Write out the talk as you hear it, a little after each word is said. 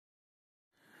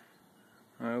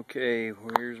Okay,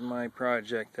 here's my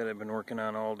project that I've been working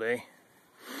on all day,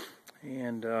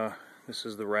 and this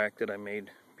is the rack that I made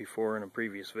before in a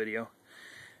previous video,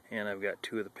 and I've got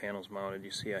two of the panels mounted. You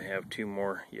see I have two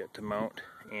more yet to mount,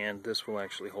 and this will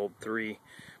actually hold three,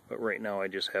 but right now I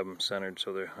just have them centered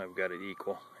so I've got it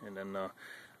equal, and then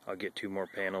I'll get two more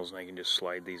panels and I can just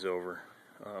slide these over,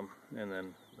 and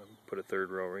then I'll put a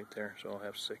third row right there, so I'll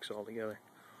have six altogether.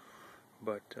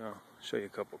 But I'll show you a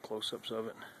couple close-ups of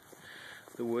it.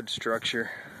 The wood structure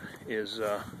is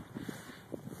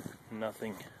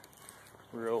nothing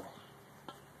real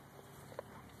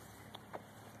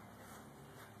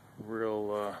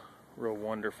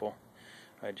wonderful.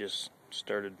 I just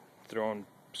started throwing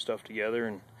stuff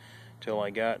together until I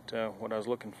got what I was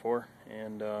looking for,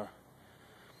 and I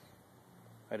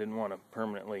didn't want to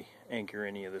permanently anchor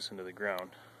any of this into the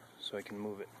ground, so I can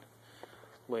move it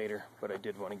later, but I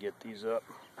did want to get these up.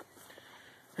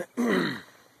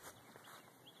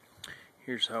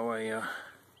 Here's how I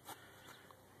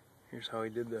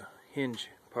did the hinge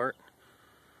part.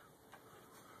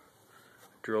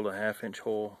 Drilled a 1/2 inch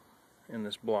hole in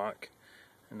this block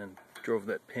and then drove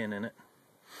that pin in it.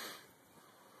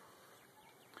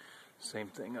 Same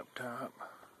thing up top.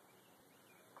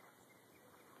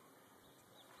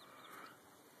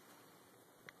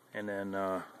 And then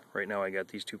right now I got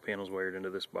these two panels wired into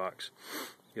this box.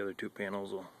 The other two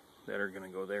panels that are going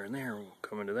to go there and there will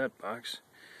come into that box.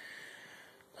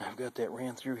 I've got that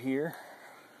ran through here.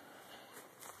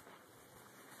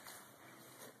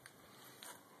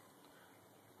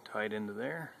 Tied into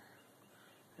there,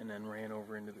 and then ran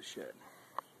over into the shed.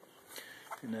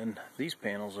 And then these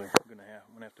panels I'm gonna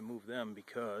have to move them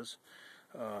because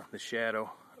the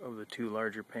shadow of the two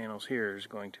larger panels here is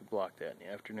going to block that in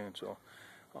the afternoon. So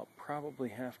I'll probably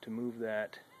have to move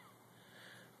that.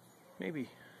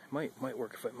 Maybe might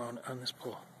work if I mount it on this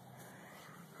pole.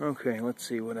 Okay, let's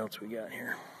see what else we got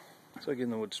here. So again,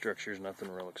 the wood structure is nothing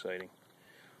real exciting,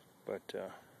 but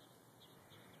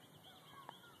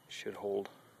should hold.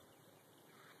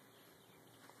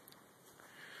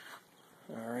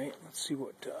 Alright, let's see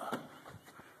what,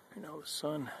 right now the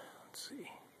sun, let's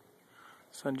see.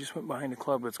 The sun just went behind the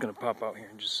cloud, but it's going to pop out here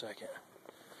in just a second.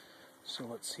 So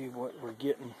let's see what we're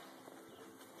getting.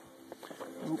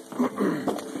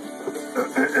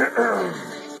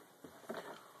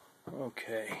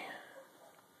 Okay.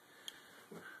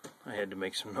 I had to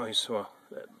make some noise so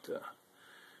that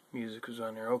music was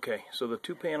on there. Okay, so the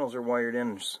two panels are wired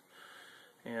in,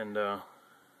 and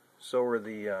so are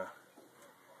the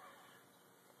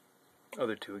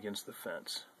other two against the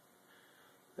fence.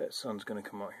 That sun's going to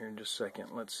come out here in just a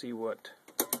second. Let's see what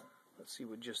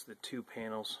just the two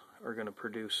panels are going to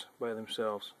produce by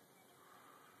themselves.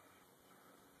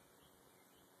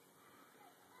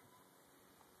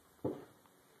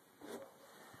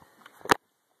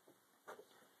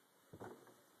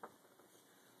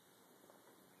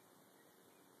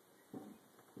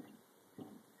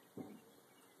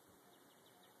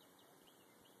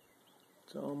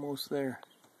 It's almost there.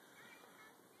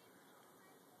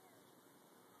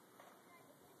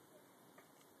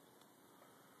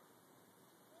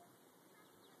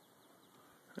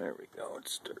 There we go,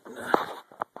 it's starting to,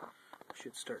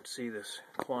 should start to see this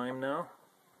climb now.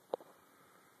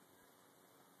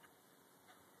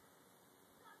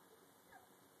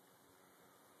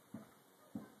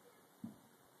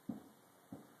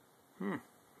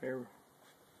 There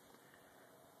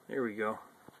we go.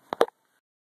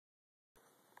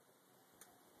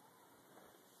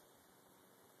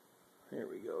 There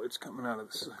we go, it's coming out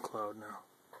of this cloud now.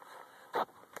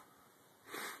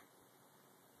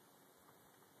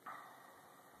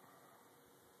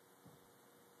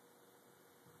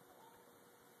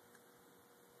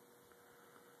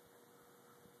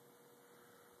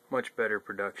 Much better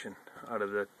production out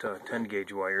of that 10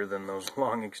 gauge wire than those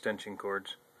long extension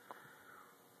cords.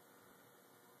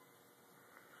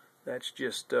 That's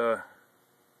just two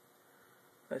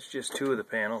of the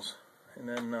panels, and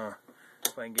then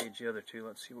if I engage the other two,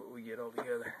 let's see what we get all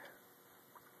together.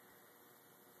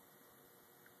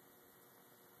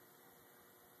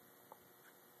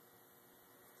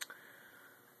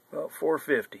 About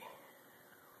 450.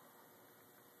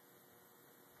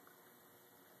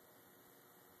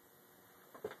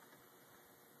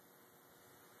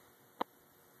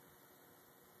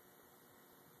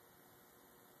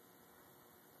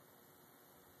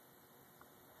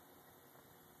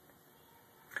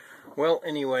 Well,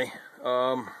 anyway,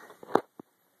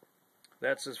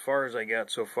 that's as far as I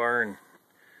got so far, and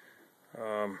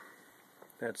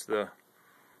that's the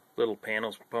little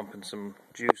panels pumping some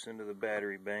juice into the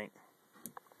battery bank.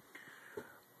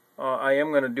 I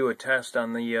am going to do a test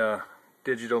on the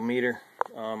digital meter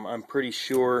I'm pretty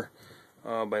sure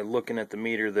by looking at the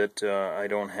meter that I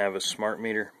don't have a smart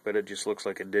meter, but it just looks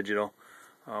like a digital,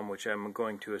 which I'm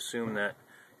going to assume that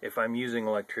if I'm using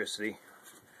electricity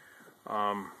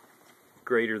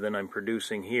greater than I'm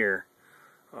producing here,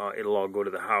 it'll all go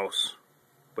to the house.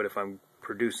 But if I'm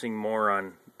producing more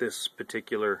on this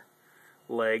particular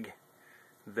leg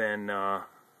than I'm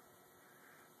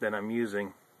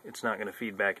using, it's not going to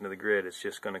feed back into the grid. It's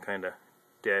just going to kind of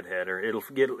deadhead, or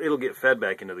it'll get fed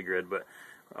back into the grid, but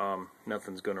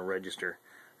nothing's going to register.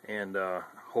 And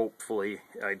hopefully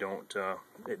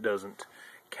it doesn't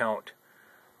count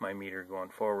my meter going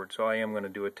forward. So I am going to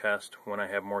do a test when I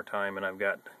have more time and I've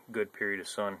got a good period of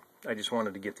sun. I just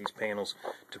wanted to get these panels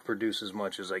to produce as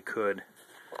much as I could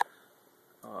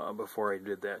before I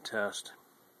did that test.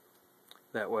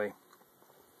 That way,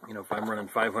 you know, if I'm running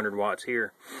 500 watts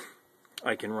here,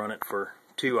 I can run it for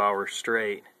 2 hours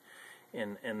straight,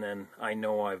 and then I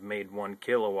know I've made 1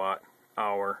 kilowatt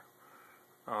hour,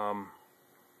 and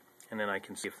then I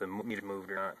can see if the meter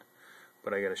moved or not.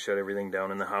 But I got to shut everything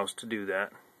down in the house to do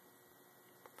that,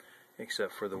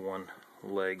 except for the one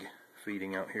leg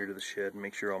feeding out here to the shed, and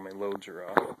make sure all my loads are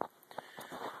off.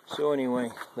 So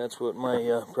anyway, that's what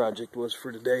my project was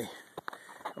for today.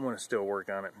 I'm going to still work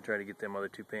on it and try to get them other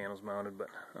 2 panels mounted, but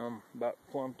I'm about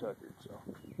plumb tuckered, so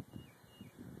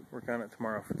work on it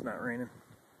tomorrow if it's not raining.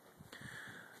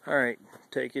 Alright,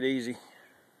 take it easy.